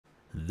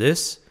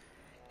This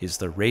is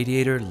the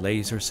Radiator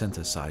Laser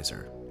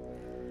Synthesizer.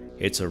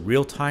 It's a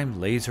real-time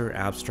laser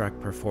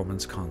abstract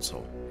performance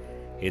console.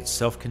 It's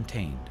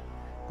self-contained,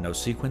 no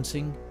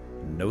sequencing,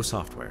 no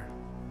software.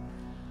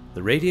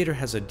 The Radiator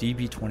has a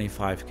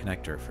DB25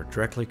 connector for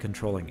directly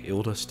controlling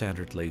ILDA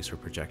standard laser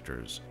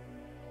projectors.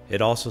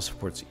 It also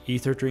supports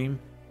EtherDream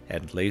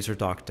and laser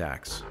dock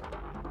DACs.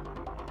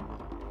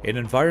 In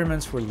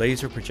environments where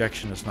laser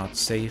projection is not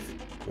safe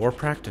or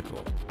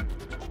practical,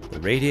 the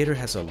Radiator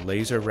has a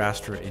laser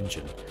raster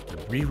engine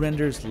that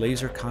re-renders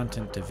laser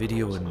content to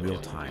video in real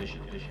time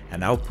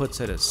and outputs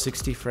it as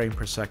 60 frame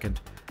per second,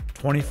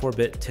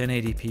 24-bit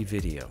 1080p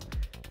video.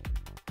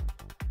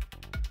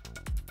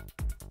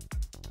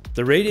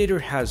 The Radiator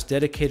has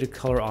dedicated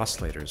color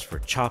oscillators for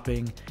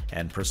chopping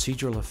and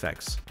procedural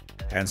effects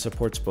and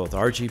supports both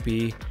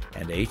RGB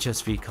and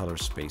HSV color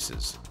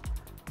spaces.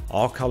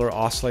 All color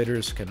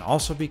oscillators can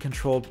also be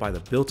controlled by the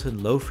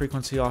built-in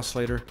low-frequency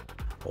oscillator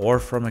or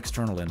from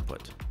external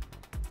input.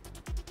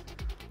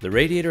 The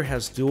Radiator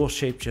has dual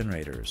shape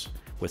generators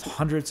with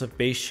hundreds of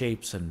base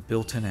shapes and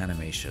built-in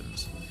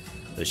animations.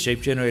 The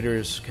shape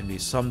generators can be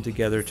summed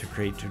together to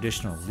create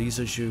traditional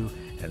Lissajous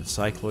and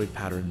cycloid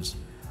patterns,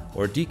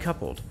 or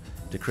decoupled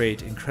to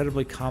create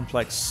incredibly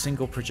complex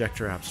single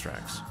projector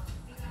abstracts.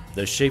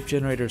 The shape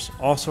generators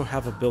also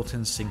have a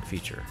built-in sync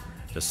feature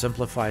to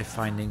simplify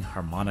finding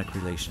harmonic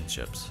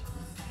relationships.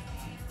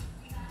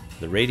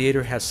 The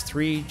Radiator has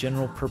 3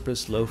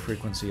 general-purpose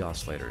low-frequency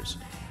oscillators,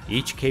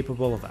 each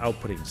capable of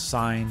outputting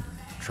sine,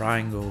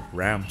 triangle,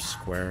 ramp,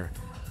 square,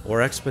 or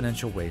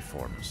exponential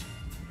waveforms.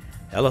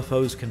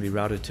 LFOs can be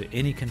routed to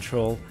any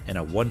control in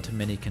a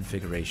one-to-many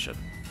configuration.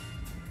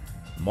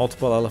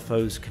 Multiple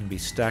LFOs can be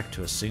stacked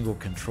to a single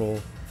control,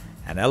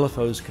 and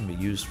LFOs can be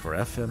used for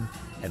FM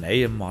and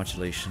AM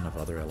modulation of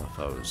other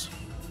LFOs.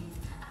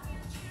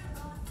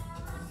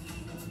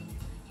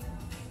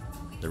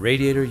 The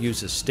Radiator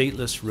uses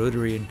stateless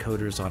rotary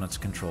encoders on its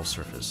control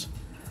surface.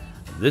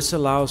 This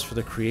allows for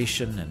the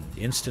creation and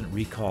instant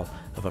recall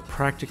of a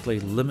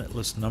practically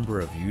limitless number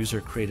of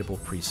user-creatable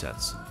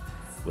presets,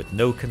 with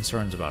no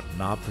concerns about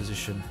knob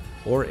position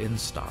or end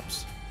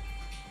stops.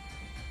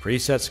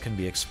 Presets can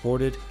be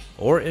exported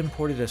or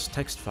imported as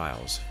text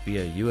files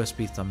via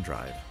USB thumb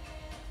drive.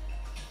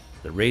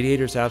 The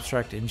Radiator's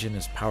abstract engine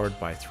is powered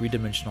by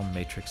three-dimensional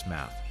matrix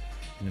math,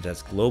 and it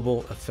has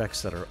global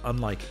effects that are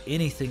unlike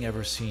anything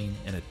ever seen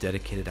in a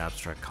dedicated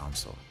abstract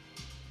console.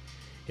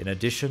 In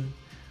addition,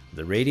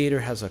 the Radiator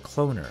has a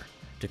cloner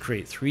to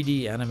create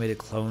 3D animated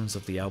clones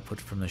of the output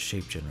from the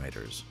shape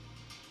generators.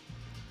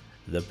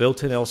 The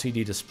built-in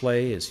LCD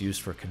display is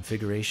used for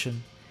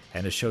configuration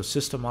and to show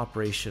system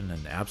operation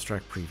and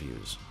abstract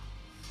previews.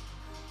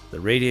 The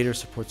Radiator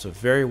supports a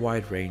very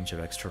wide range of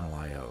external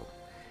I/O,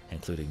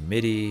 including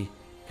MIDI,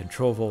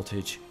 control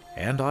voltage,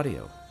 and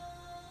audio.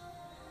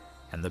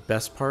 And the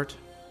best part?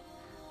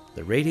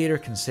 The Radiator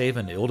can save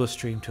an ILDA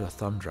stream to a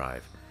thumb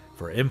drive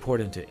for import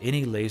into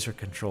any laser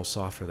control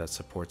software that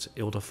supports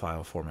ILDA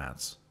file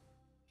formats.